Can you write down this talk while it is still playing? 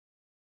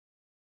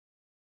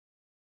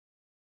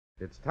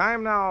It's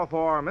time now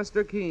for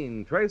Mr.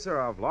 Keene, Tracer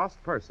of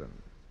Lost Persons.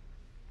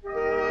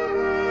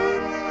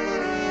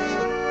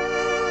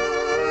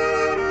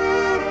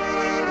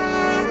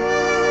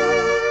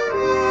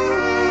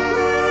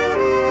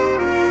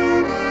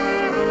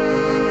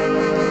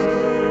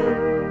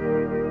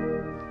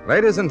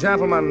 Ladies and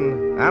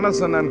gentlemen,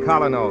 Anison and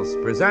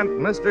Colinos present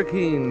Mr.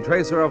 Keene,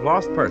 Tracer of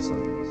Lost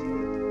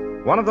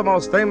Persons, one of the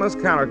most famous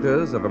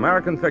characters of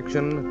American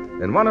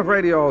fiction in one of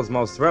radio's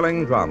most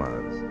thrilling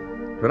dramas.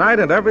 Tonight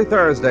and every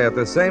Thursday at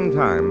the same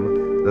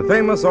time, the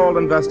famous old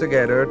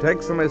investigator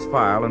takes from his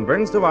file and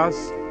brings to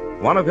us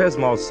one of his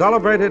most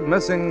celebrated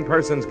missing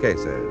persons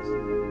cases.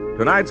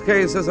 Tonight's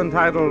case is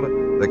entitled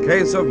The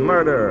Case of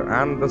Murder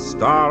and the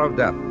Star of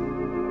Death.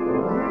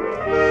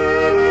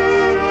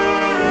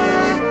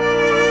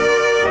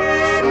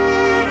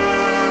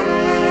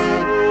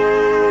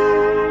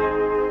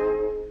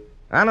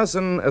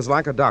 Anison is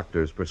like a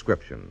doctor's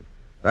prescription.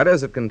 That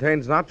is, it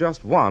contains not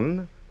just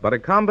one, but a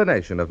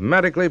combination of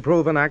medically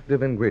proven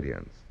active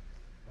ingredients.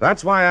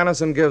 That's why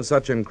Anison gives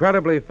such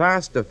incredibly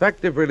fast,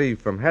 effective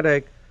relief from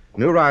headache,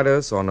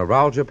 neuritis, or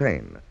neuralgia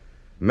pain.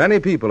 Many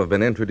people have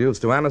been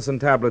introduced to Anison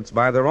tablets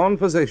by their own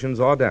physicians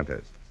or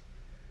dentists.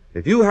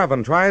 If you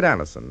haven't tried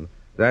Anison,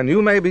 then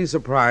you may be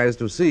surprised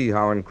to see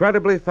how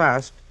incredibly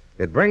fast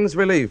it brings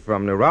relief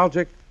from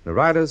neuralgic,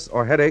 neuritis,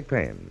 or headache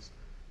pains.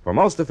 For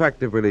most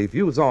effective relief,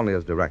 use only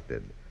as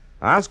directed.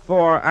 Ask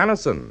for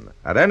Anison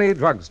at any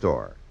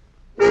drugstore.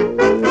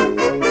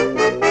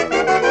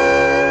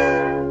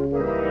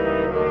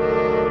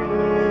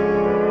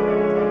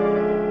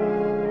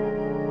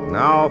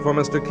 Now for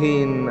Mr.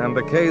 Keene and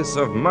the Case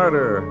of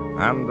Murder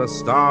and the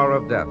Star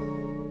of Death.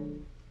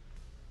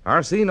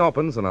 Our scene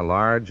opens in a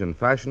large and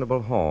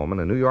fashionable home in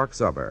a New York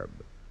suburb.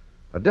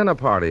 A dinner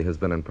party has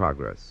been in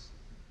progress.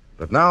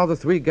 But now the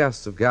three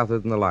guests have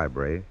gathered in the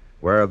library,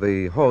 where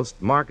the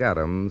host, Mark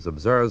Adams,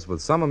 observes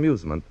with some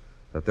amusement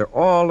that they're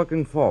all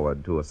looking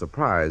forward to a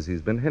surprise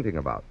he's been hinting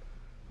about,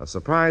 a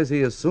surprise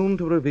he is soon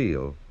to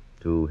reveal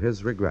to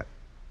his regret.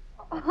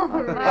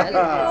 Oh, Riley,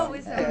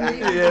 always so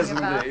Yes,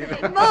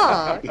 indeed.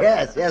 Mark,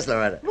 Yes,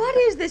 Loretta. what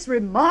is this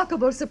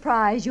remarkable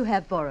surprise you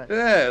have for us?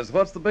 Yes,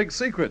 what's the big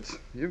secret?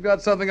 You've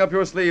got something up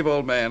your sleeve,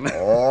 old man.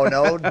 Oh,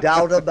 no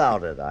doubt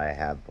about it, I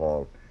have,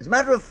 Paul. As a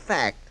matter of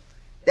fact,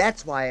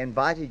 that's why I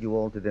invited you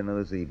all to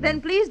dinner this evening. Then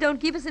please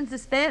don't keep us in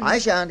suspense. I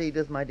shan't,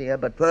 Edith, my dear,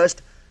 but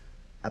first,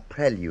 a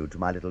prelude to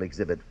my little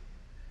exhibit.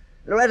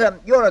 Loretta,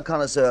 you're a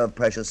connoisseur of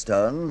precious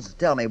stones.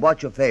 Tell me,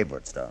 what's your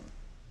favorite stone?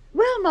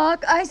 Well,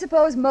 Mark, I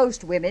suppose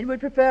most women would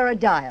prefer a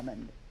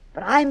diamond,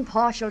 but I'm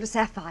partial to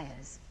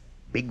sapphires.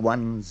 Big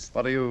ones?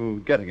 What are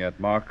you getting at,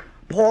 Mark?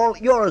 Paul,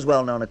 you're as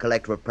well known a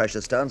collector of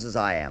precious stones as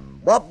I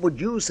am. What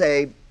would you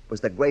say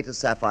was the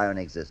greatest sapphire in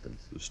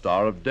existence? The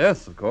Star of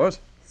Death, of course.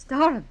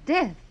 Star of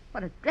Death?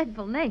 What a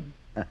dreadful name.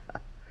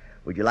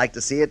 Would you like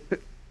to see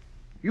it?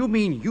 You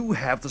mean you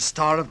have the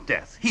Star of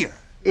Death here?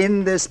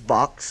 In this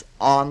box,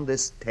 on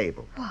this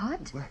table.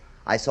 What?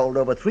 I sold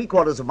over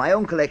 3/4 of my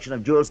own collection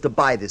of jewels to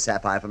buy this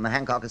sapphire from the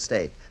Hancock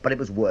estate, but it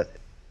was worth it.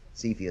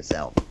 See for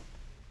yourself.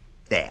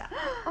 There.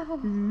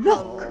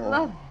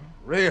 Look.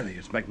 Really,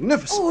 it's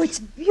magnificent. Oh, it's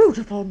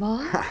beautiful,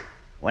 Mark.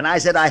 When I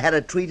said I had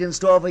a treat in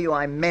store for you,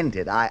 I meant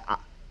it.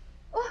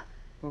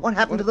 What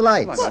happened to the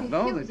lights? I don't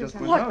know, they just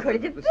went What out. could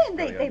it have This been? is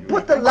very They unusual.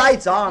 Put the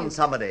lights on,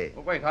 somebody.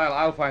 Oh, wait,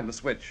 I'll find the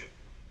switch.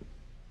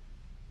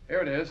 Here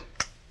it is.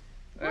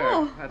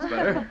 There, that's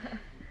better.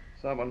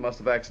 Someone must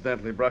have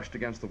accidentally brushed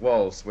against the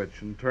wall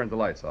switch and turned the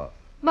lights off.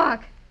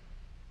 Mark,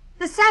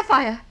 the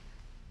sapphire.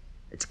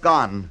 It's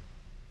gone.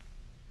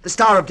 The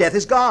Star of Death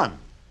is gone.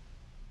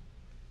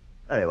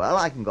 Very well,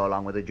 I can go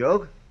along with the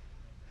joke.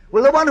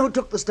 Will the one who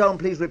took the stone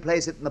please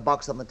replace it in the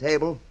box on the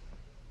table?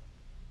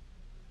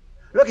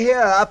 Look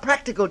here, a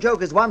practical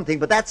joke is one thing,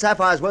 but that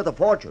sapphire's worth a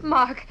fortune.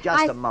 Mark,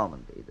 Just a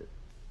moment, Edith.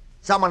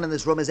 Someone in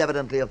this room is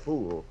evidently a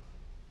fool.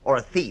 Or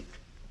a thief.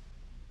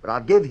 But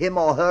I'll give him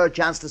or her a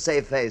chance to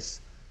save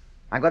face.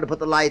 I'm going to put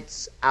the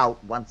lights out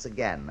once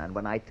again, and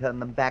when I turn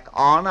them back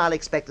on, I'll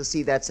expect to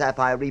see that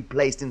sapphire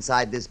replaced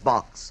inside this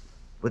box,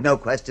 with no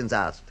questions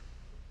asked.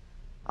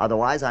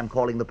 Otherwise, I'm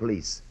calling the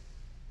police.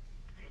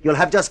 You'll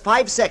have just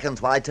 5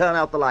 seconds while I turn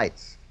out the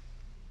lights.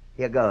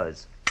 Here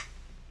goes.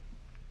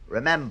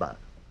 Remember,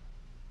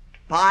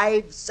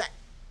 5 seconds.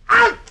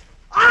 Out!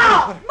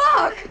 Ah!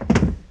 Mark!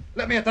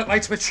 Let me at that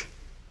light switch.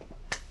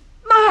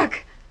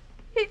 Mark!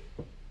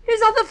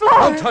 He's on the floor.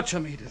 Don't touch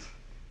him, Edith.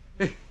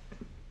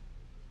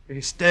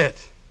 He's dead.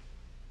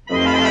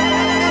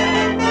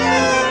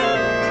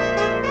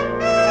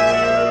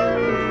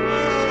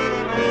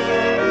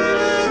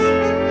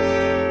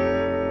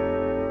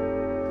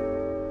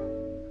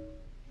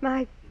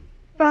 My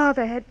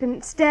father had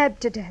been stabbed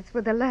to death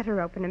with a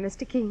letter opener,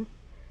 Mr. Keene,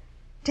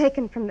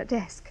 taken from the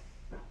desk.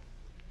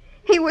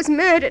 He was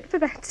murdered for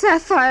that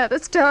sapphire, the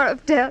Star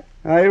of Death.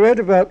 I read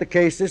about the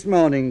case this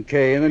morning,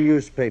 Kay, in the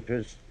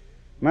newspapers.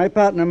 My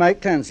partner,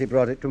 Mike Tansey,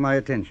 brought it to my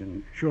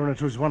attention. Sure,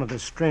 it was one of the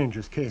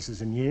strangest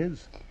cases in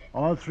years.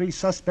 All 3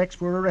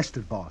 suspects were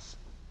arrested, boss.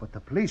 But the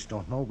police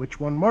don't know which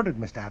one murdered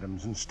Mr.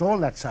 Adams and stole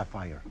that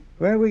sapphire.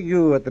 Where were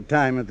you at the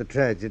time of the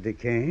tragedy,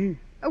 Kay?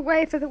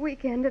 Away for the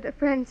weekend at a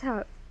friend's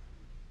house.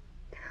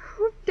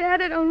 Oh, if Dad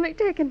had only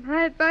taken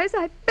my advice,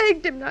 I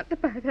begged him not to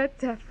buy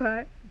that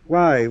sapphire.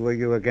 Why were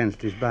you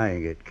against his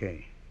buying it,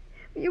 Kay?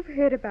 You've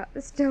heard about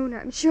the stone,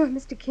 I'm sure,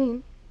 Mr.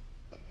 Keene.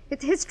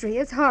 Its history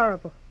is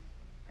horrible.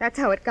 That's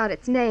how it got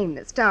its name,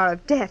 the Star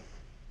of Death.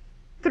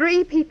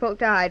 3 people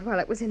died while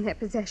it was in their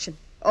possession,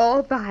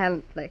 all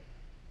violently.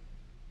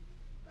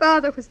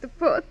 Father was the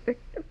 4th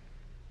victim.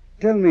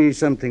 Tell me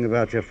something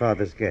about your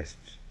father's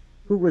guests.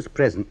 Who was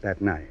present that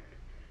night?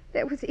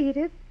 There was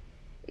Edith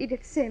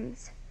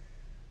Sims.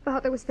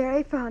 Father was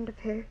very fond of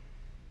her.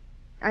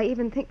 I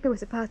even think there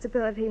was a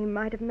possibility he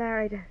might have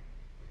married her.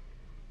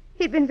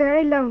 He'd been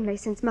very lonely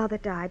since Mother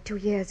died 2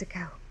 years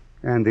ago.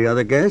 And the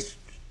other guests?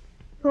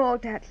 Paul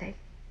Dudley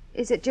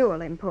is a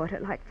jewel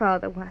importer like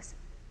Father was.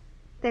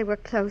 They were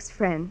close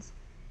friends.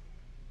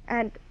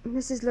 And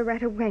Mrs.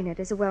 Loretta Waynard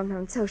is a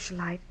well-known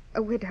socialite,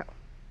 a widow.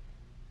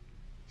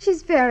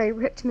 She's very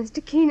rich,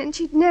 Mr. Keene, and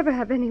she'd never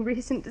have any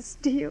reason to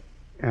steal.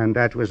 And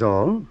that was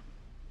all?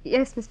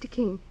 Yes, Mr.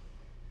 Keene.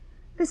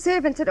 The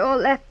servants had all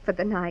left for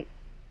the night.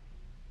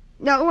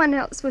 No one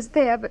else was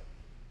there but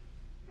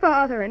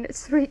Father and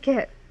his 3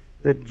 kids.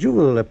 The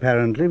jewel,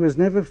 apparently, was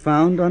never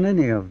found on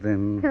any of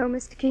them. No,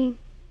 Mr. Keene.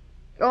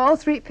 All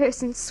 3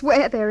 persons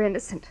swear they're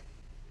innocent.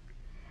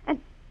 And,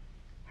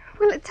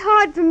 well, it's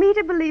hard for me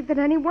to believe that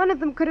any one of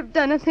them could have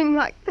done a thing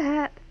like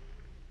that.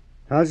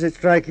 How does it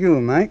strike you,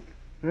 Mike?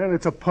 Well,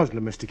 it's a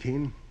puzzler, Mr.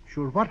 Keene.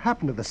 Sure, what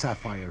happened to the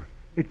sapphire?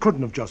 It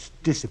couldn't have just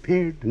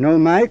disappeared. No,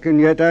 Mike, and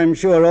yet I'm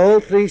sure all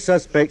 3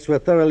 suspects were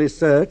thoroughly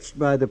searched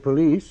by the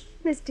police.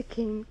 Mr.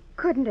 Keene,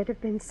 couldn't it have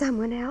been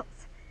someone else?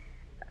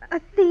 A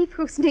thief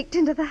who sneaked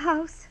into the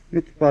house?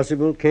 It's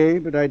possible, Kay,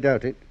 but I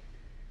doubt it.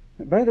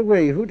 By the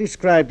way, who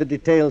described the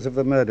details of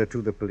the murder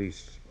to the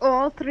police?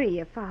 All 3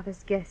 of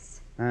Father's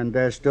guests. And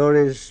their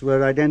stories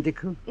were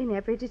identical? In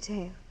every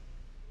detail.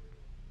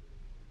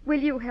 Will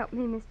you help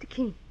me, Mr.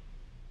 Keene?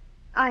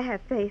 I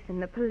have faith in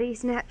the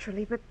police,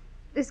 naturally, but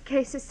this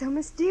case is so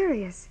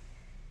mysterious.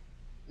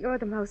 You're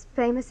the most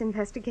famous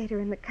investigator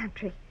in the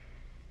country.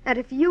 And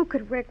if you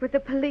could work with the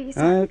police...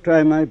 I'll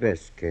try my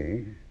best,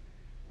 Kay.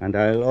 And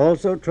I'll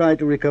also try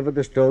to recover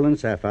the stolen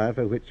sapphire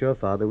for which your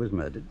father was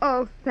murdered.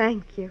 Oh,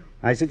 thank you.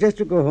 I suggest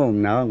you go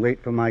home now and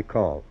wait for my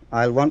call.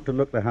 I'll want to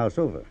look the house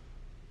over.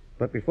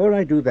 But before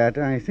I do that,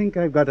 I think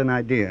I've got an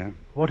idea.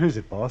 What is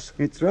it, boss?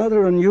 It's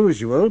rather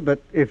unusual,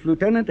 but if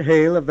Lieutenant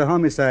Hale of the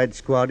Homicide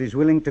Squad is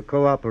willing to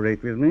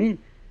cooperate with me,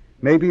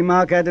 maybe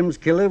Mark Adams'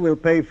 killer will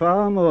pay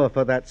far more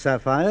for that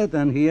sapphire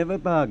than he ever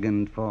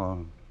bargained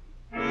for.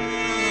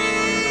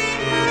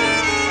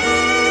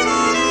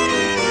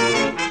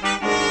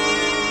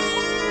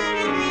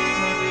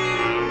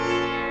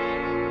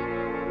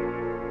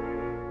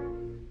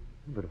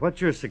 But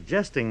what you're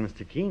suggesting,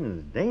 Mr. Keene,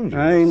 is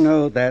dangerous. I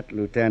know that,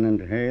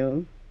 Lieutenant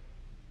Hale.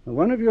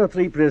 One of your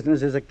 3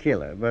 prisoners is a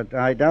killer, but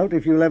I doubt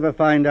if you'll ever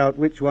find out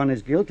which one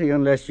is guilty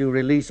unless you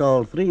release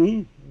all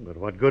 3. But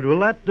what good will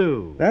that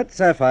do? That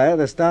sapphire,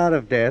 the Star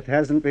of Death,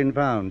 hasn't been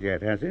found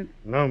yet, has it?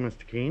 No,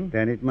 Mr. Keene.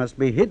 Then it must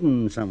be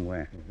hidden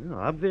somewhere. Well,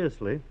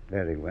 obviously.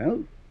 Very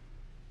well.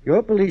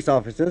 Your police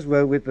officers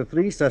were with the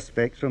 3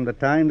 suspects from the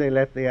time they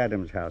left the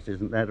Adams house,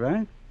 isn't that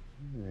right?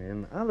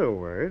 In other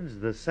words,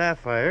 the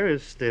sapphire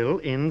is still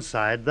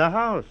inside the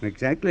house.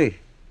 Exactly.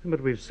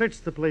 But we've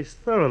searched the place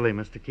thoroughly,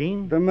 Mr.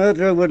 Keene. The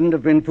murderer wouldn't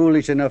have been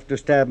foolish enough to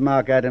stab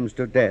Mark Adams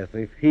to death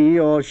if he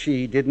or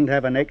she didn't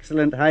have an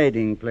excellent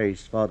hiding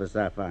place for the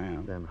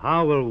sapphire. Then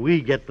how will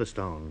we get the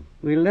stone?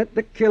 We'll let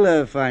the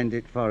killer find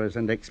it for us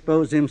and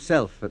expose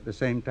himself at the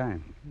same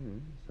time.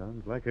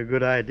 Sounds like a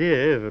good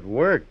idea if it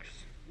works.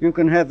 You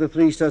can have the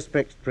 3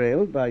 suspects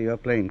trailed by your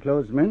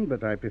plainclothesmen,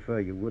 but I prefer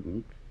you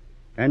wouldn't.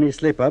 Any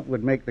slip-up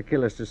would make the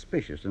killer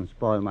suspicious and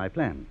spoil my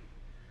plan.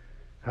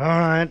 All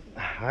right.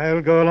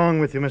 I'll go along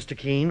with you, Mr.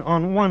 Keene,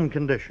 on one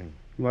condition.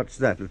 What's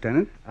that,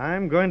 Lieutenant?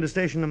 I'm going to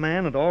station a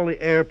man at all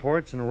the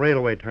airports and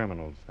railway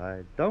terminals.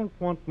 I don't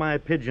want my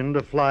pigeon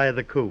to fly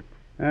the coop.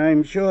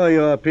 I'm sure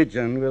your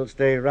pigeon will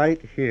stay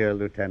right here,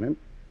 Lieutenant,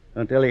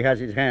 until he has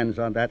his hands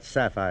on that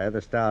sapphire,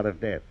 the Star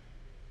of Death.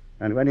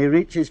 And when he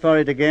reaches for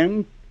it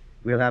again,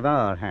 we'll have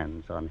our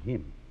hands on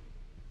him.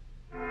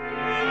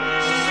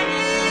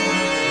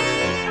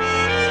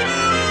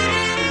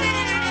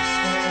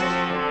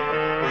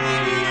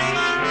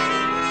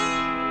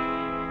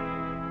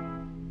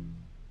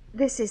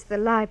 This is the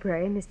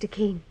library, Mr.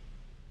 Keene.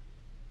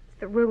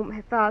 The room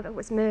where Father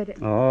was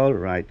murdered. All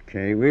right,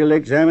 Kay. We'll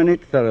examine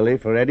it thoroughly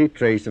for any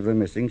trace of the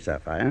missing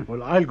sapphire.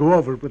 Well, I'll go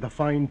over it with a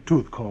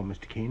fine-tooth comb,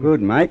 Mr. Keene.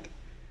 Good, Mike.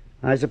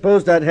 I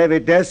suppose that heavy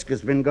desk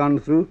has been gone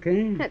through,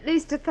 Kay? At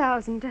least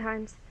 1,000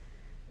 times.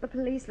 The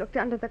police looked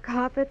under the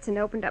carpets and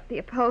opened up the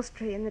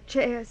upholstery and the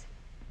chairs.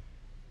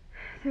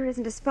 There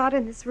isn't a spot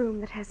in this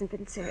room that hasn't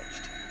been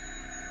searched.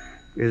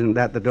 Isn't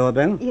that the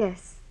doorbell?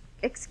 Yes.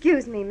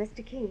 Excuse me,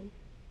 Mr. Keene.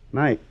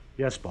 Mike.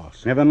 Yes,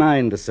 boss. Never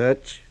mind the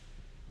search.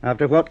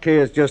 After what Kay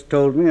has just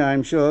told me,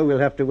 I'm sure we'll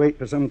have to wait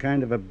for some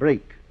kind of a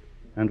break.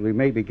 And we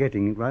may be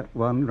getting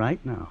one right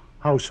now.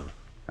 How, sir?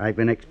 I've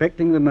been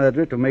expecting the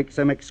murderer to make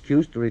some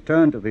excuse to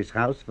return to this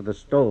house for the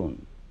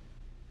stone.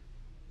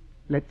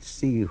 Let's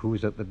see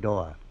who's at the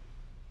door.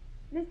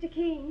 Mr.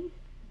 Keene,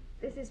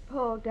 this is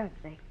Paul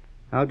Dudley.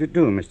 How do you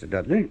do, Mr.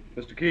 Dudley?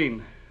 Mr.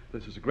 Keene,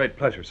 this is a great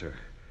pleasure, sir.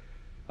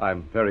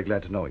 I'm very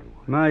glad to know you.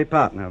 My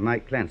partner,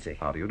 Mike Clancy.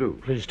 How do you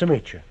do? Pleased to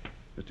meet you.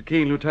 Mr.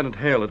 Keene, Lieutenant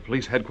Hale at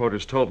police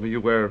headquarters told me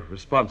you were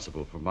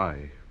responsible for my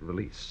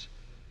release.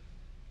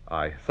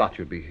 I thought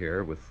you'd be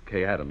here with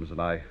Kay Adams, and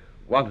I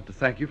wanted to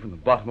thank you from the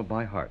bottom of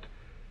my heart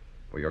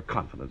for your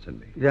confidence in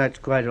me. That's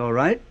quite all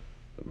right.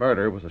 The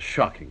murder was a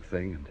shocking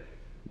thing, and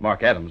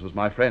Mark Adams was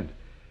my friend.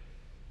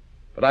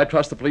 But I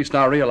trust the police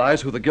now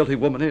realize who the guilty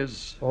woman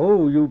is.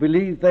 Oh, you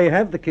believe they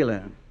have the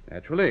killer?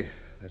 Naturally.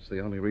 That's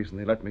the only reason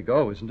they let me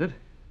go, isn't it?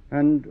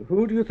 And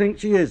who do you think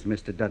she is,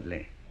 Mr.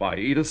 Dudley? Why,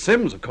 Edith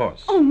Sims, of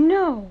course. Oh,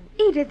 no.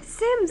 Edith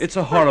Sims. It's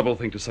a horrible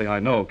thing to say, I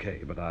know,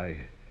 Kay, but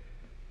I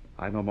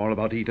know more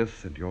about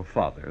Edith and your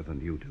father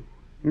than you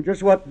do.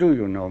 Just what do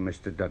you know,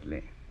 Mr.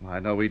 Dudley? I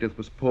know Edith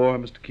was poor,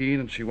 Mr. Keene,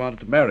 and she wanted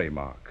to marry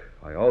Mark.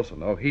 I also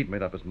know he'd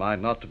made up his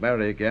mind not to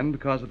marry again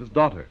because of his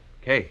daughter,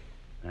 Kay.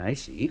 I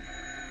see.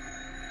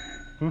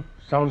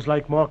 Sounds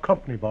like more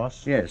company,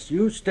 boss. Yes,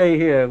 you stay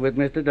here with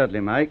Mr. Dudley,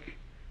 Mike.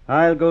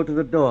 I'll go to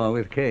the door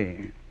with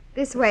Kay.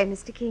 This way,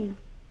 Mr. Keene.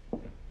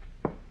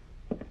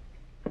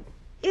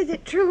 Is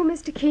it true,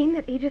 Mr. Keene,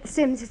 that Edith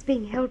Sims is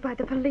being held by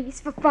the police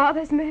for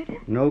father's murder?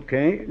 No,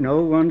 Kay.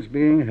 No one's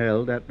being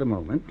held at the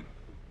moment.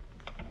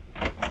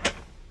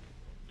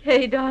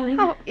 Kay, darling.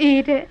 Oh,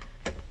 Edith.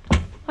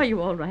 Are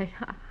you all right?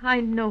 I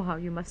know how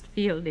you must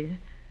feel, dear.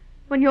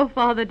 When your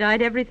father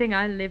died, everything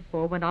I lived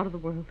for went out of the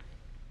world.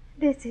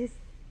 This is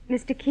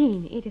Mr.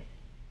 Keene, Edith.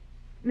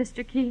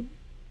 Mr. Keene?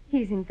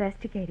 He's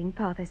investigating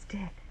father's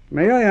death.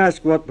 May I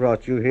ask what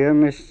brought you here,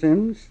 Miss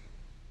Sims?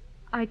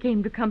 I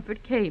came to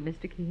comfort Kay,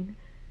 Mr. Keene.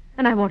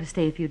 And I want to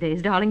stay a few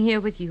days, darling,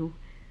 here with you.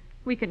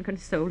 We can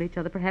console each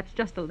other, perhaps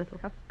just a little.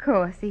 Of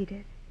course,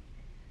 Edith.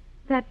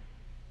 That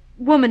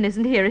woman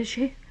isn't here, is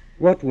she?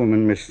 What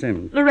woman, Miss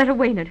Sims? Loretta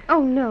Waynard.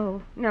 Oh,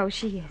 no. No,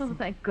 she isn't. Oh,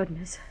 thank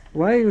goodness.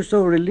 Why are you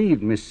so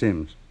relieved, Miss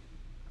Sims?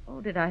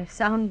 Oh, did I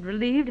sound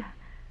relieved?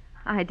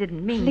 I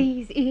didn't mean...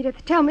 Please,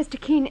 Edith, tell Mr.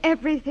 Keene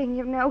everything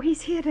you know.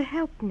 He's here to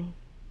help me.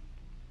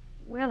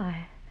 Well,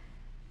 I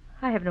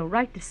have no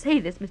right to say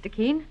this, Mr.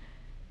 Keene.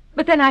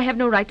 But then I have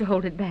no right to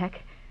hold it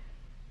back.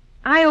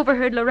 I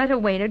overheard Loretta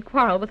Waynard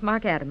quarrel with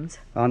Mark Adams.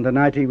 On the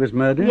night he was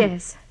murdered?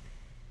 Yes.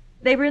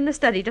 They were in the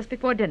study just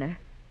before dinner.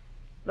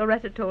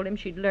 Loretta told him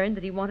she'd learned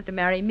that he wanted to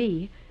marry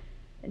me,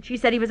 and she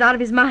said he was out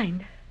of his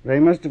mind. They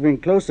must have been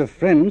closer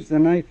friends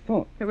than I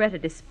thought. Loretta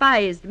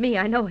despised me,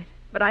 I know it,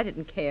 but I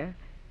didn't care.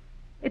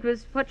 It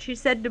was what she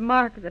said to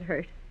Mark that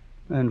hurt.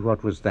 And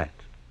what was that?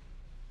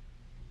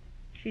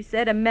 She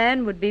said a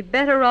man would be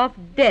better off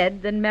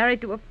dead than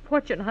married to a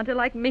fortune hunter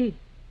like me.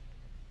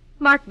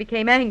 Mark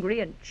became angry,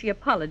 and she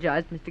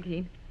apologized, Mr.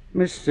 Keene.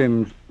 Miss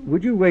Sims,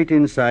 would you wait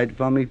inside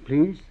for me,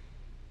 please?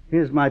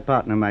 Here's my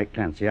partner, Mike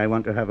Clancy. I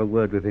want to have a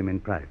word with him in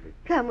private.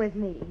 Come with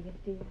me,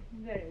 Edith, dear.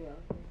 Very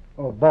well.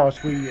 Oh,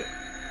 boss, we...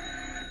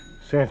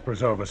 Saints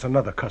preserve us,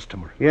 another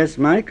customer. Yes,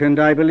 Mike, and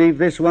I believe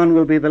this one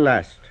will be the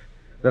last.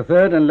 The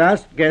third and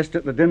last guest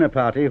at the dinner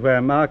party where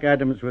Mark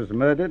Adams was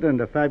murdered and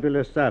a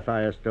fabulous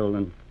sapphire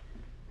stolen.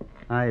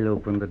 I'll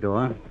open the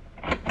door.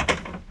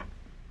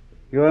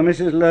 You're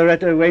Mrs.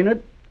 Loretta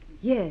Waynard?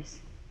 Yes.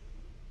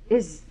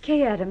 Is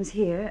Kay Adams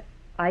here?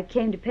 I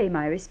came to pay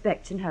my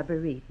respects in her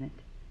bereavement.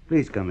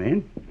 Please come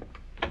in.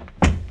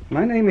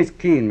 My name is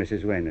Keene,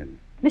 Mrs. Waynard.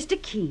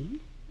 Mr. Keene?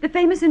 The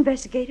famous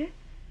investigator?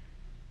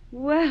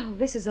 Well,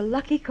 this is a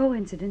lucky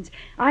coincidence.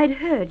 I'd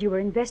heard you were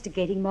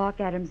investigating Mark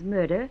Adams'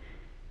 murder,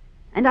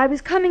 and I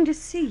was coming to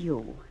see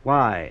you.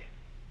 Why?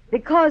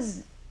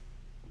 Because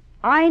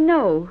I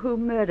know who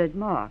murdered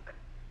Mark.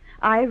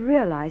 I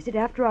realized it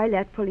after I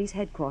left police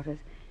headquarters.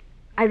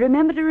 I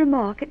remembered a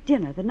remark at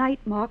dinner the night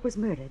Mark was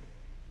murdered.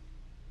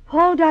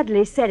 Paul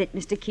Dudley said it,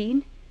 Mr.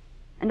 Keene,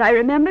 and I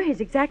remember his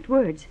exact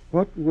words.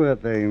 What were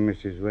they,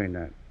 Mrs.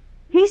 Waynard?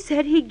 He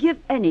said he'd give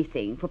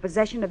anything for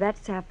possession of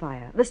that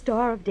sapphire, the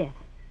Star of Death,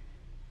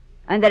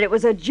 and that it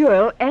was a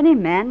jewel any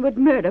man would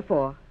murder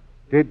for.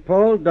 Did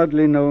Paul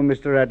Dudley know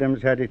Mr.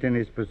 Adams had it in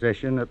his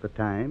possession at the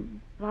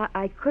time? Well,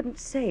 I couldn't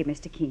say,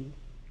 Mr. Keene,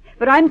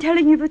 but I'm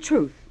telling you the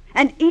truth,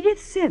 and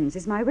Edith Sims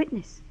is my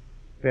witness.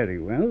 Very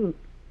well.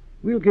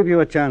 We'll give you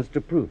a chance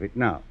to prove it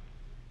now.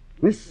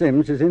 Miss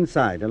Sims is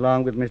inside,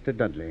 along with Mr.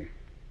 Dudley.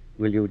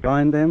 Will you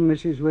join them,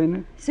 Mrs.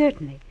 Waynard?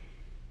 Certainly.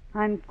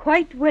 I'm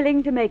quite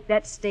willing to make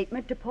that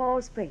statement to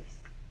Paul's face.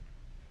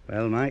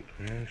 Well, Mike?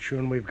 Yeah, sure,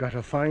 and we've got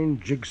a fine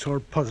jigsaw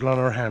puzzle on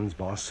our hands,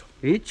 boss.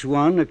 Each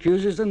one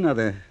accuses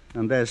another,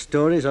 and their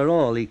stories are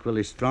all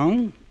equally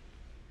strong.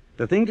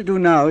 The thing to do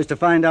now is to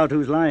find out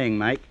who's lying,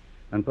 Mike,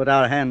 and put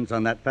our hands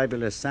on that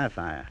fabulous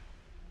sapphire.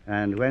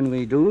 And when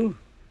we do,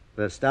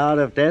 the Star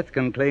of Death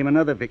can claim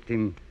another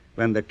victim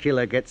when the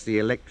killer gets the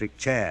electric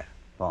chair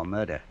for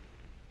murder.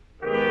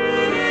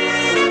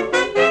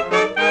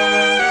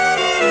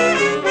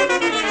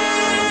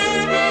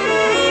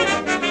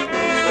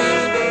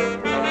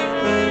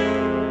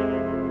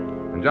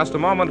 In just a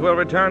moment, we'll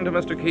return to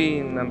Mr.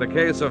 Keene and the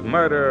case of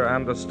murder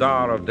and the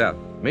star of death.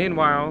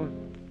 Meanwhile,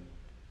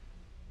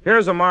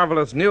 here's a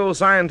marvelous new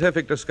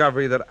scientific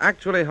discovery that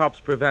actually helps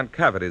prevent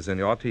cavities in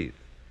your teeth.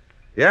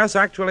 Yes,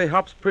 actually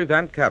helps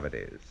prevent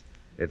cavities.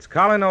 It's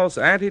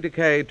Colinos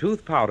Anti-Decay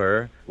Tooth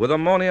Powder with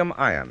ammonium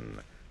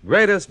ion.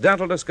 Greatest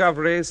dental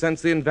discovery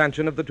since the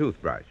invention of the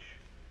toothbrush.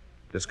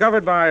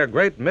 Discovered by a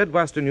great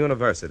Midwestern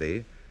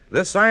university,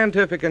 this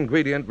scientific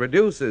ingredient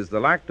reduces the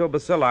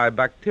lactobacilli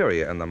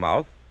bacteria in the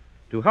mouth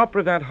to help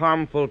prevent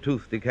harmful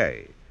tooth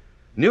decay.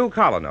 New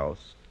Colinos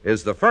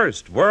is the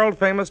first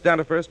world-famous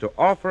dentifrice to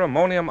offer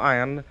ammonium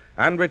ion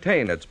and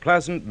retain its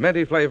pleasant,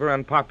 minty flavor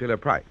and popular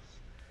price.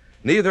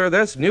 Neither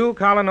this new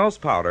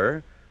Colinos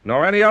powder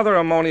nor any other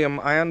ammonium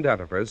ion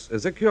dentifrice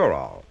is a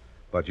cure-all,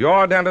 but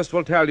your dentist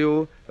will tell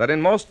you that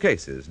in most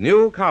cases,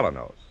 new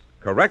Colinos,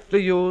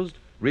 correctly used,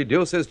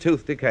 reduces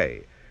tooth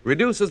decay,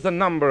 reduces the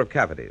number of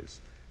cavities.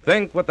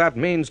 Think what that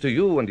means to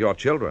you and your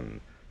children.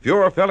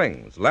 Fewer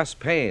fillings, less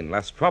pain,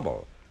 less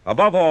trouble.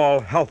 Above all,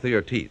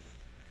 healthier teeth.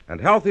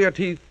 And healthier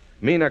teeth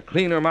mean a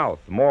cleaner mouth,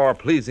 more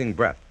pleasing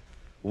breath.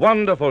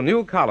 Wonderful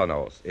new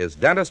Colinos is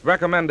dentist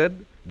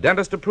recommended,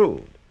 dentist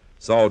approved.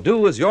 So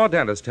do as your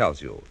dentist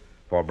tells you.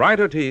 For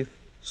brighter teeth,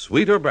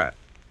 sweeter breath.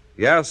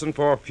 Yes, and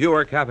for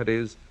fewer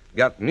cavities,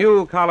 get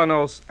new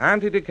Colinos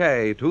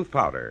Anti-Decay Tooth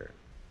Powder.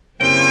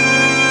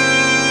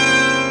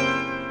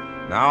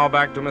 Now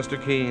back to Mr.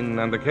 Keene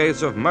and the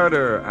case of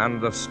murder and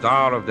the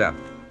star of death.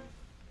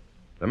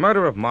 The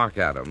murder of Mark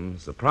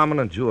Adams, a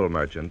prominent jewel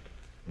merchant,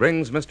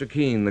 brings Mr.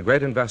 Keene, the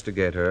great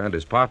investigator, and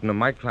his partner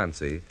Mike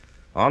Clancy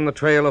on the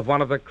trail of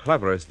one of the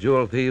cleverest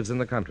jewel thieves in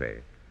the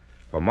country.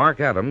 For Mark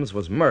Adams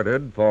was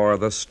murdered for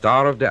the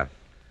star of death,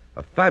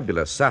 a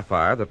fabulous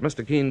sapphire that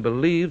Mr. Keene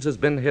believes has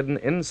been hidden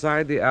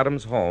inside the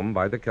Adams home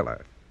by the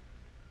killer.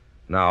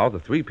 Now,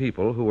 the three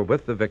people who were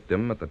with the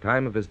victim at the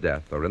time of his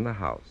death are in the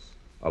house,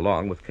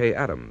 along with Kay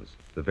Adams,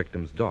 the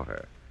victim's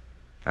daughter.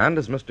 And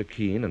as Mr.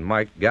 Keene and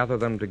Mike gather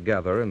them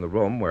together in the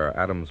room where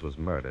Adams was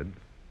murdered...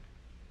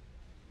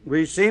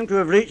 We seem to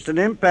have reached an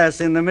impasse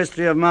in the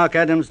mystery of Mark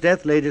Adams'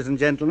 death, ladies and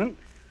gentlemen.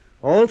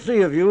 All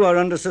three of you are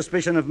under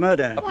suspicion of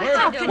murder.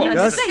 How can you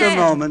Just say a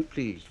moment,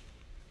 please.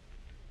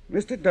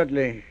 Mr.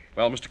 Dudley,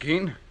 Well, Mr.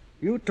 Keene?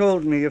 you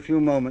told me a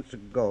few moments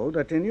ago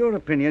that in your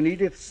opinion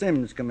Edith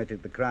Sims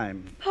committed the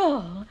crime.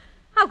 Paul,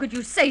 how could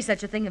you say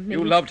such a thing of me?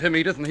 You loved him,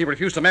 Edith, and he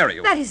refused to marry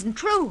you. That isn't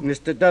true.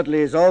 Mr.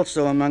 Dudley is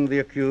also among the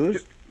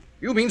accused.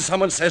 You mean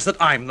someone says that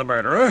I'm the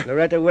murderer?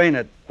 Loretta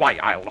Waynard. Why,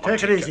 I'll...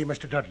 Take it easy,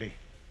 Mr. Dudley.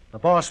 The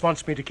boss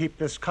wants me to keep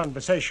this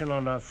conversation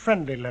on a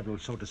friendly level,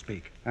 so to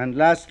speak. And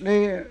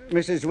lastly,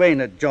 Mrs.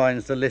 Waynard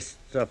joins the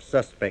lists of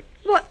suspects.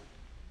 What?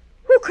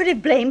 Who could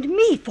have blamed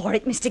me for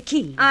it, Mr.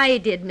 Keene? I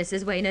did,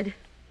 Mrs. Waynard.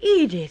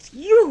 Edith,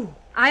 you.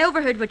 I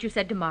overheard what you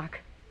said to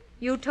Mark.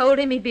 You told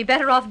him he'd be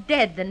better off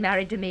dead than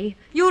married to me.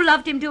 You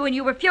loved him, too, and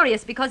you were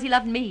furious because he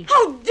loved me.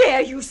 How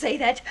dare you say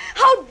that?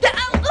 How dare...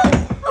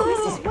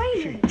 Mrs.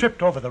 Waynard. She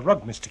tripped over the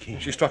rug, Mr. Keene.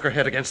 She struck her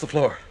head against the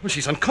floor. Well,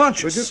 she's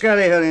unconscious. Would you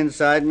carry her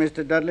inside,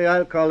 Mr. Dudley?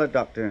 I'll call a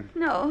doctor.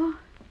 No.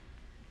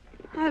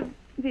 I'll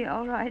be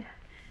all right.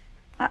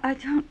 I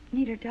don't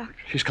need a doctor.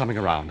 She's coming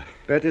around.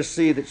 Better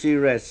see that she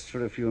rests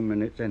for a few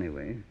minutes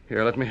anyway.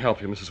 Here, let me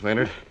help you, Mrs.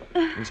 Waynard.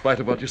 In spite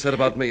of what you said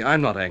about me,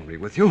 I'm not angry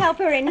with you. Help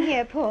her in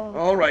here, Paul.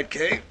 All right,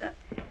 Kay.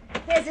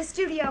 There's a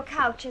studio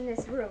couch in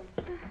this room.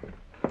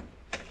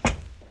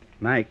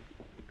 Mike,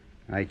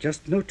 I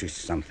just noticed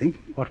something.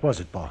 What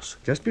was it, boss?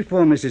 Just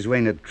before Mrs.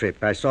 Waynard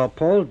tripped, I saw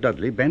Paul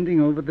Dudley bending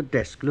over the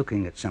desk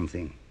looking at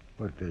something.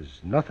 Well,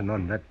 there's nothing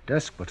on that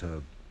desk but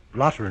a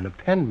blotter and a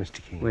pen,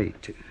 Mr. Keene.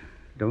 Wait.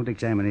 Don't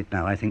examine it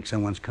now. I think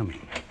someone's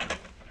coming.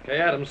 Kay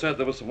Adams said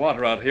there was some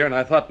water out here, and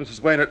I thought Mrs.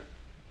 Waynard...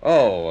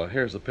 Oh,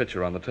 here's the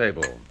pitcher on the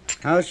table.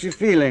 How's she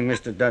feeling,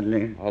 Mr.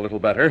 Dudley? A little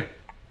better.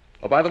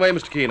 Oh, by the way,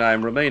 Mr. Keene,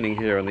 I'm remaining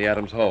here in the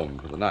Adams home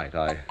for the night.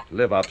 I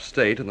live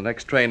upstate, and the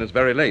next train is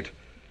very late.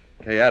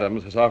 Kay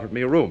Adams has offered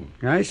me a room.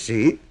 I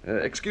see.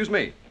 Excuse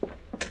me.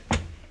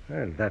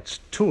 Well, that's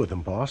two of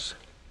them, boss.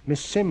 Miss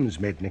Sims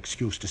made an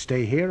excuse to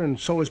stay here, and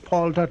so is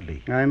Paul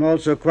Dudley. I'm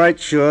also quite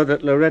sure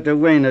that Loretta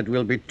Waynard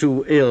will be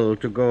too ill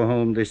to go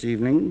home this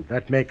evening.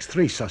 That makes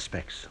three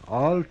suspects,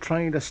 all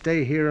trying to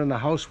stay here in the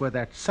house where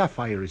that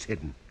sapphire is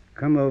hidden.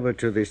 Come over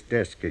to this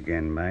desk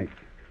again, Mike.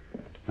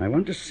 I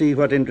want to see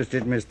what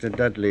interested Mr.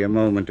 Dudley a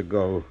moment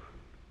ago.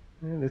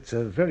 Well, it's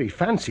a very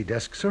fancy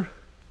desk, sir.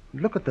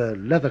 Look at the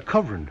leather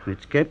covering.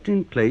 It's kept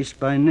in place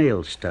by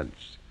nail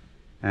studs,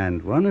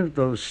 and one of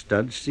those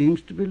studs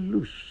seems to be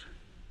loose.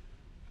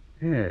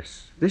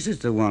 Yes, this is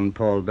the one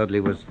Paul Dudley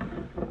was...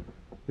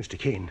 Mr.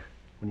 Keene,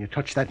 when you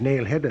touch that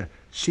nail head, a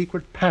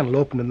secret panel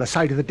opened in the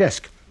side of the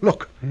desk.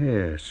 Look.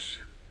 Yes.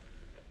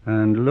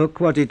 And look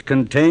what it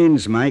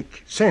contains,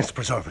 Mike. Saints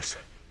preserve us.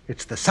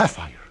 It's the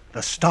sapphire,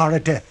 the star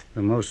of death.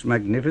 The most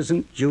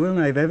magnificent jewel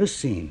I've ever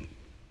seen.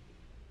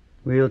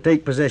 We'll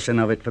take possession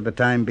of it for the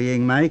time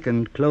being, Mike,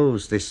 and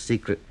close this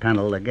secret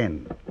panel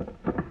again.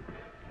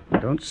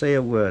 Don't say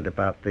a word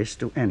about this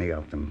to any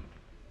of them.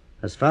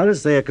 As far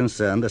as they're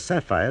concerned, the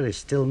sapphire is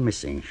still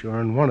missing. Sure,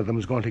 and one of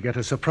them's going to get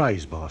a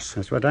surprise, boss.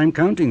 That's what I'm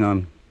counting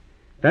on.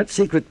 That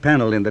secret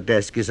panel in the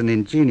desk is an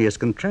ingenious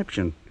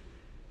contraption.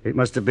 It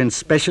must have been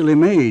specially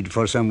made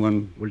for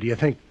someone. Well, do you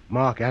think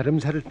Mark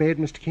Adams had it made,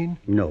 Mr. Keene?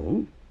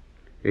 No.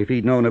 If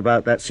he'd known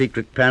about that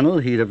secret panel,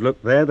 he'd have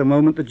looked there the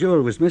moment the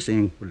jewel was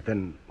missing. Well,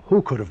 then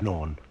who could have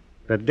known?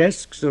 The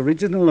desk's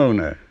original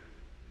owner.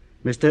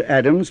 Mr.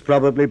 Adams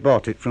probably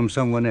bought it from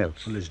someone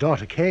else. Well, his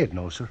daughter Kate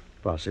knows, sir.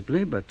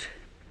 Possibly, but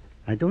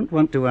I don't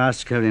want to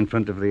ask her in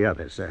front of the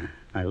others.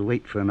 I'll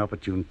wait for an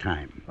opportune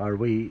time. Are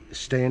we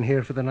staying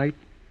here for the night?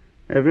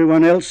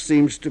 Everyone else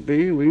seems to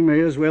be. We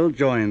may as well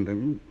join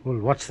them. Well,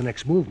 what's the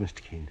next move,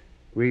 Mr. Keene?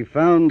 We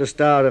found the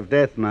Star of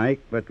Death, Mike,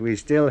 but we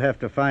still have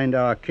to find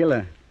our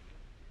killer.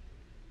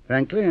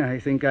 Frankly, I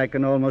think I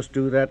can almost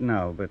do that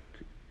now, but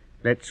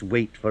let's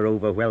wait for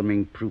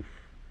overwhelming proof.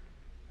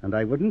 And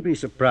I wouldn't be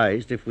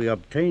surprised if we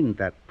obtained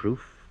that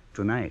proof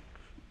tonight.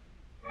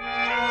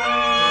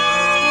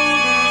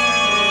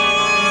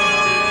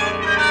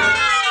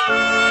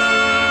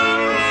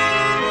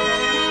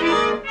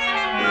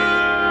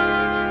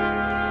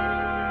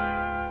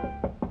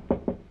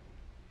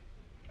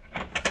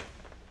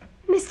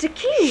 Mr.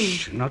 Keene!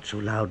 Shh, not so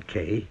loud,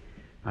 Kay.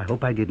 I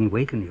hope I didn't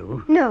waken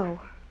you. No,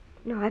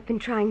 I've been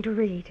trying to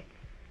read.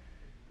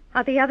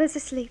 Are the others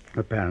asleep?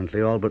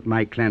 Apparently, all but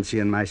Mike Clancy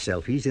and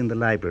myself. He's in the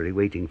library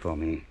waiting for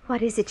me.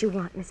 What is it you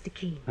want, Mr.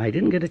 Keene? I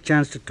didn't get a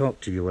chance to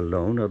talk to you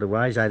alone,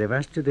 otherwise I'd have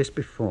asked you this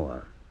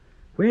before.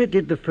 Where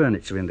did the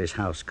furniture in this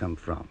house come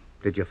from?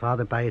 Did your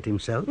father buy it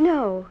himself?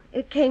 No,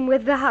 it came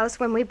with the house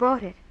when we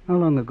bought it. How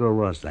long ago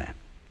was that?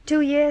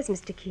 2 years,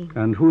 Mr. Keene.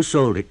 And who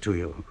sold it to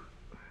you?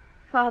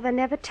 Father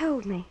never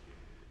told me.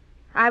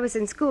 I was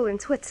in school in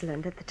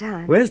Switzerland at the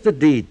time. Where's the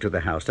deed to the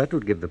house? That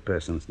would give the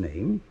person's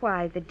name.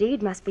 Why, the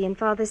deed must be in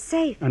Father's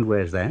safe. And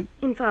where's that?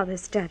 In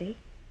Father's study.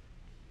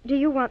 Do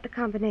you want the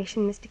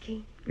combination, Mr.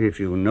 Keene? If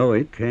you know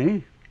it,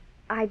 Kay.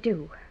 I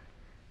do.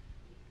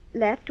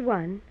 Left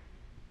 1,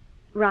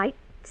 right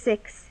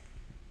 6,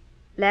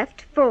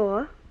 left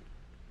 4,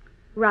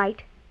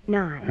 right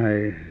 9.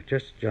 I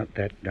just jot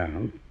that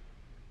down.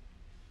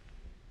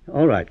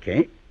 All right,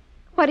 Kay.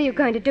 What are you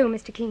going to do,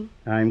 Mr. Keene?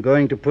 I'm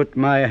going to put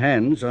my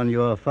hands on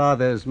your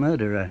father's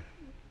murderer.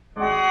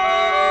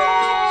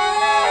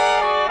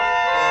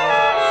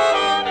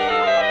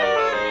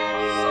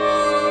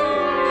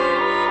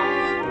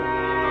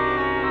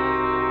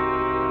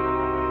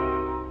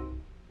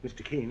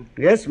 Mr. Keene,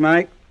 Yes,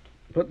 Mike.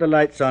 Put the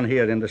lights on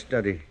here in the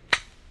study.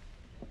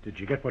 did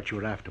you get what you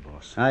were after,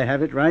 boss? I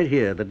have it right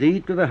here, the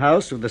deed to the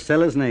house with the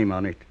seller's name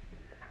on it.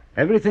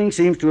 Everything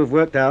seems to have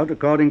worked out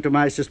according to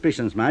my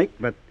suspicions, Mike,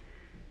 but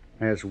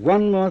there's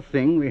one more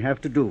thing we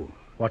have to do.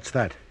 What's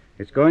that?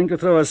 It's going to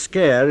throw a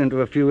scare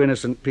into a few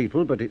innocent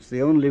people, but it's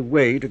the only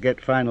way to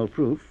get final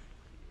proof.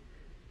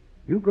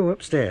 You go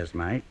upstairs,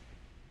 Mike.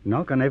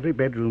 Knock on every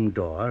bedroom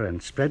door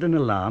and spread an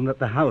alarm that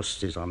the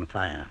house is on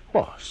fire.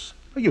 Boss,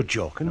 are you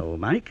joking? No,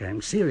 Mike,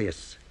 I'm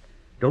serious.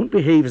 Don't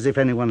behave as if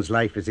anyone's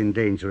life is in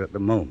danger at the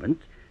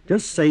moment.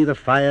 Just say the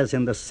fire's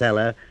in the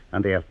cellar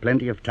and they have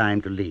plenty of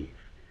time to leave.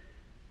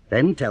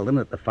 Then tell them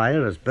that the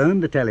fire has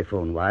burned the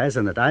telephone wires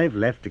and that I've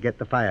left to get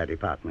the fire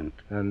department.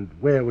 And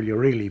where will you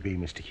really be,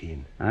 Mr.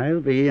 Keene?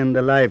 I'll be in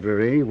the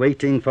library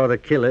waiting for the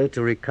killer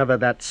to recover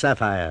that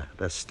sapphire,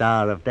 the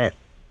Star of Death.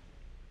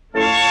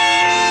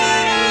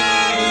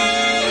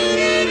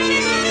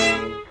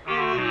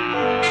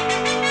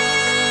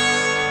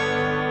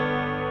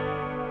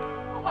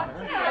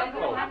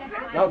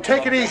 Now,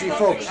 take it easy,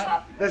 folks.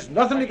 There's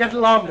nothing to get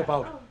alarmed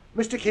about.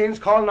 Mr. Keene's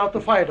calling out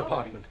the fire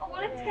department.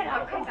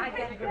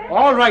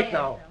 All right,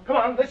 now. Come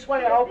on, this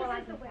way out.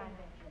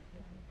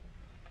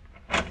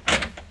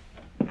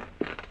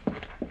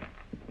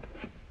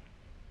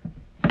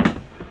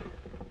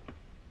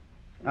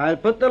 I'll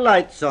put the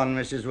lights on,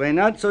 Mrs.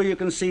 Waynard, so you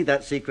can see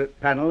that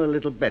secret panel a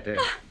little better.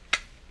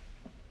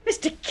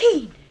 Mr.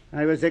 Keene!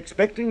 I was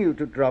expecting you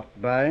to drop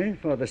by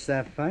for the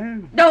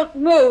sapphire. Don't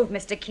move,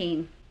 Mr.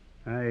 Keene.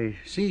 I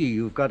see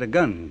you've got a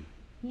gun.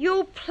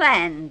 You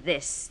planned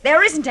this.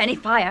 There isn't any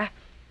fire.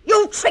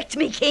 You tricked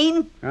me,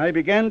 Keene. I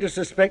began to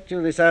suspect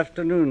you this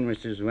afternoon,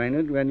 Mrs.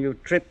 Waynard, when you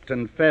tripped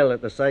and fell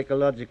at the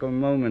psychological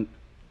moment.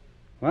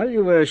 While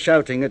you were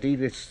shouting at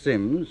Edith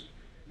Sims,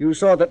 you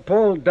saw that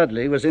Paul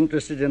Dudley was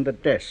interested in the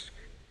desk.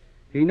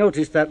 He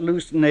noticed that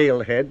loose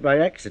nail head by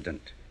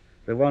accident,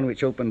 the one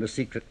which opened the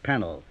secret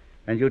panel,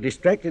 and you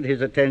distracted his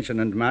attention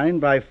and mine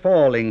by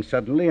falling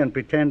suddenly and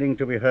pretending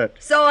to be hurt.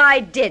 So I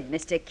did,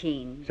 Mr.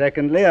 Keene.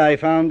 Secondly, I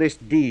found this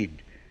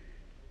deed.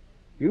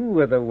 You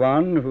were the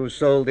one who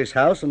sold this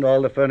house and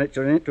all the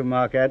furniture in it to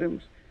Mark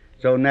Adams,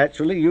 so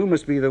naturally you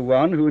must be the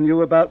one who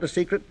knew about the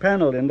secret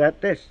panel in that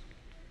desk.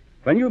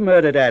 When you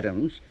murdered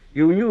Adams,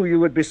 you knew you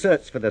would be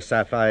searched for the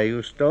sapphire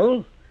you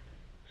stole,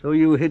 so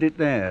you hid it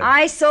there.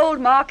 I sold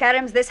Mark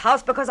Adams this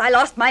house because I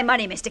lost my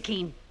money, Mr.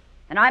 Keene.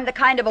 And I'm the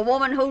kind of a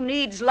woman who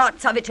needs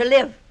lots of it to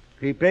live.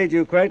 He paid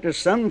you quite a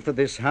sum for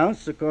this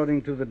house,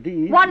 according to the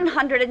deed.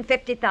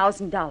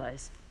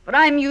 $150,000. But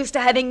I'm used to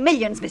having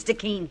millions, Mr.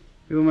 Keene.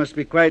 You must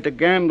be quite a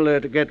gambler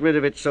to get rid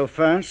of it so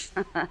fast.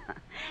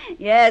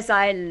 Yes,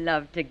 I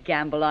love to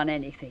gamble on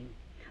anything.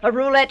 A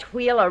roulette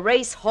wheel, a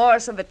race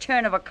horse, or the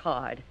turn of a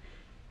card.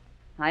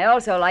 I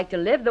also like to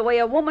live the way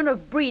a woman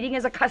of breeding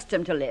is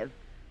accustomed to live.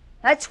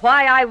 That's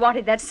why I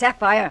wanted that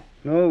sapphire.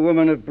 No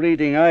woman of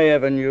breeding I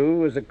ever knew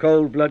was a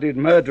cold-blooded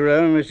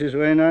murderer, Mrs.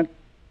 Waynard.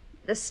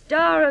 The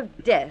Star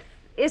of Death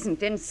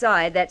isn't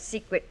inside that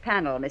secret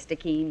panel, Mr.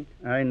 Keene.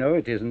 I know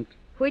it isn't.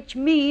 Which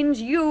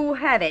means you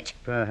have it.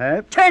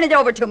 Perhaps. Turn it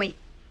over to me.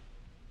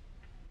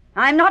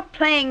 I'm not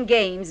playing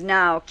games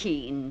now,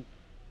 Keene.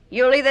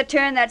 You'll either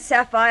turn that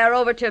sapphire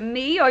over to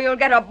me or you'll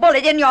get a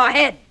bullet in your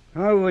head.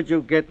 How would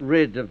you get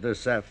rid of the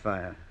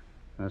sapphire?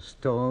 A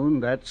stone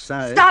that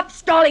size? Stop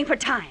stalling for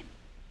time.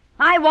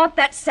 I want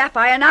that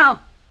sapphire now.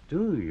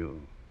 Do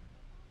you?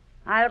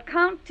 I'll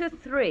count to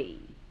 3.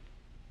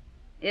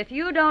 If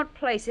you don't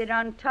place it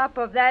on top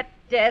of that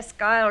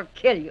desk, I'll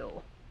kill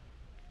you.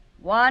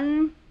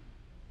 1,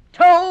 2...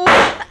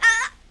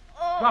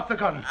 Drop the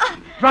gun.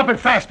 Drop it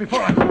fast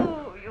before I...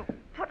 Oh, you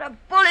put a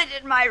bullet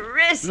in my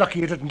wrist.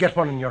 Lucky you didn't get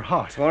one in your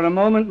heart. For a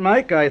moment,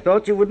 Mike, I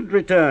thought you wouldn't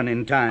return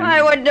in time.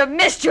 I wouldn't have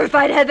missed you if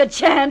I'd had the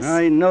chance.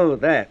 I know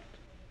that.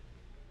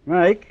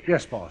 Mike?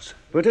 Yes, boss.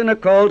 Put in a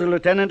call to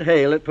Lieutenant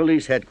Hale at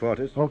police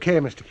headquarters. Okay,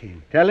 Mr.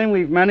 Keene. Tell him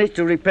we've managed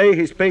to repay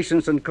his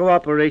patience and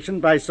cooperation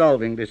by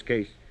solving this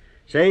case.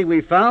 Say we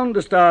found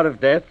the Star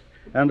of Death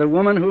and the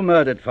woman who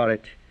murdered for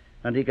it,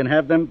 and he can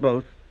have them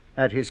both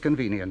at his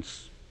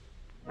convenience.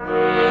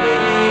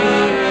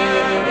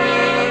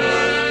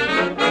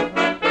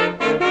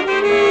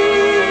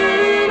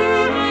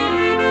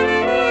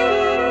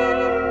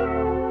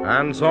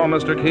 And so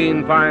Mr.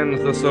 Keene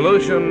finds the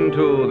solution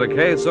to the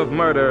case of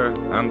murder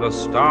and the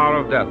Star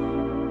of Death.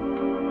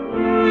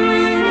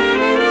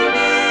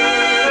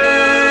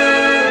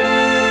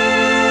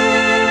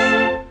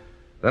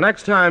 The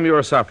next time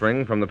you're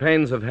suffering from the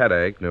pains of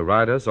headache,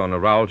 neuritis, or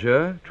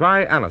neuralgia,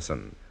 try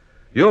Anacin.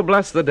 You'll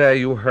bless the day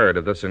you heard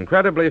of this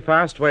incredibly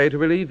fast way to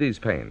relieve these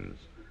pains.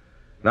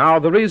 Now,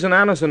 the reason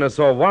Anacin is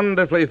so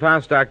wonderfully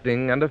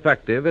fast-acting and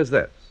effective is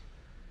this.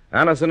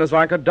 Anacin is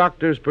like a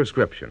doctor's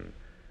prescription.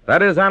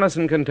 That is,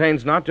 Anacin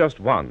contains not just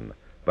one,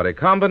 but a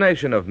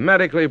combination of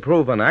medically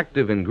proven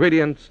active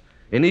ingredients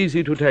in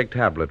easy-to-take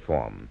tablet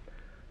form.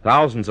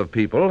 Thousands of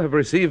people have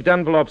received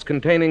envelopes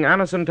containing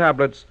Anacin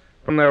tablets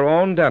from their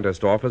own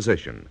dentist or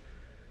physician,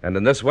 and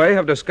in this way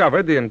have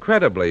discovered the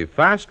incredibly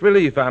fast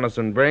relief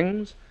Anacin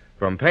brings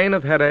from pain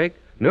of headache,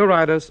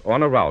 neuritis, or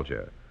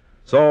neuralgia.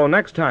 So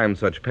next time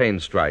such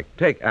pains strike,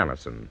 take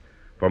Anacin.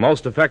 For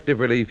most effective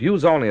relief,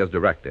 use only as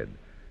directed.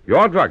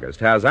 Your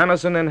druggist has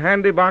Anacin in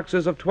handy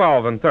boxes of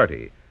 12 and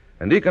 30,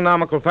 and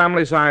economical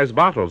family-size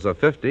bottles of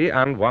 50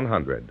 and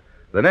 100.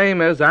 The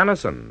name is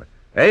Anacin,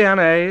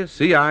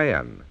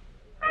 A-N-A-C-I-N.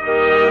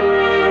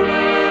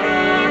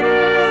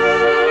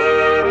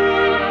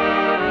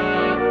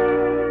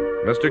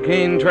 Mr.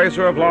 Keene,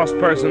 Tracer of Lost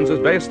Persons, is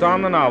based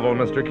on the novel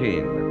Mr.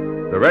 Keene.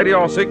 The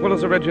radio sequel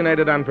is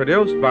originated and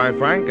produced by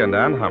Frank and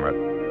Ann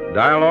Hummert.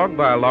 Dialogue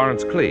by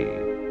Lawrence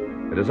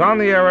Klee. It is on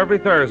the air every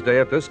Thursday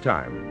at this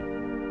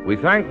time. We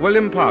thank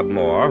William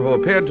Podmore, who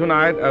appeared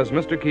tonight as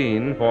Mr.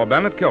 Keene for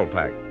Bennett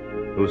Kilpack,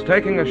 who's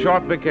taking a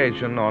short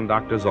vacation on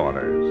doctor's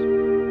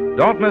orders.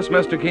 Don't miss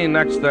Mr. Keene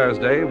next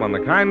Thursday when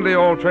the kindly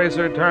old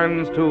tracer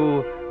turns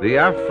to the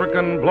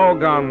African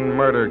blowgun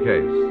murder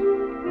case.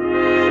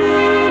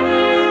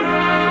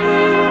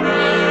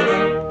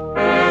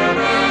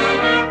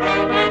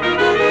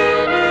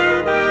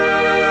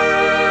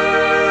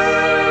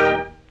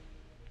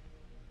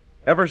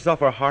 Ever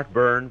suffer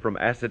heartburn from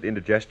acid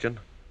indigestion?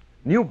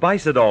 New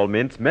Bicidol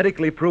mints,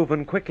 medically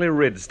proven, quickly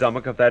rid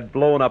stomach of that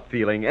blown-up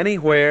feeling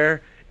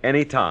anywhere,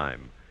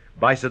 anytime.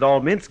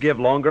 Bicidol mints give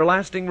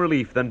longer-lasting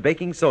relief than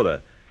baking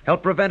soda,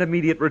 help prevent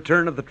immediate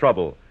return of the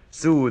trouble,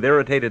 soothe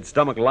irritated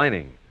stomach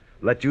lining,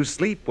 let you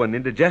sleep when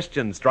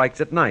indigestion strikes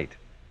at night.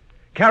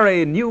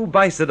 Carry new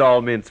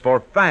Bicidol mints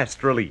for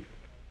fast relief.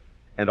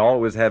 And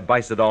always have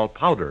Bicidol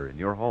powder in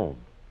your home.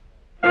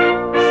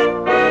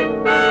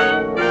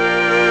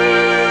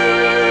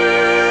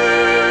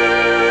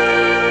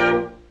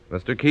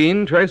 Mr.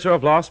 Keene, Tracer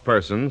of Lost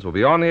Persons, will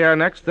be on the air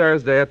next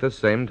Thursday at this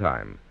same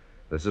time.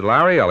 This is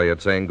Larry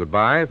Elliott saying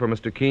goodbye for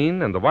Mr.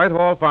 Keene and the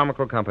Whitehall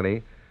Pharmaceutical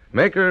Company,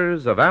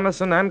 makers of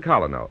Anacin and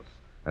Colonos,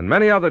 and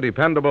many other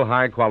dependable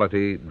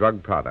high-quality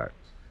drug products.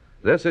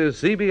 This is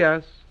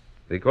CBS,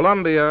 the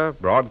Columbia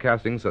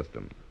Broadcasting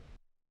System.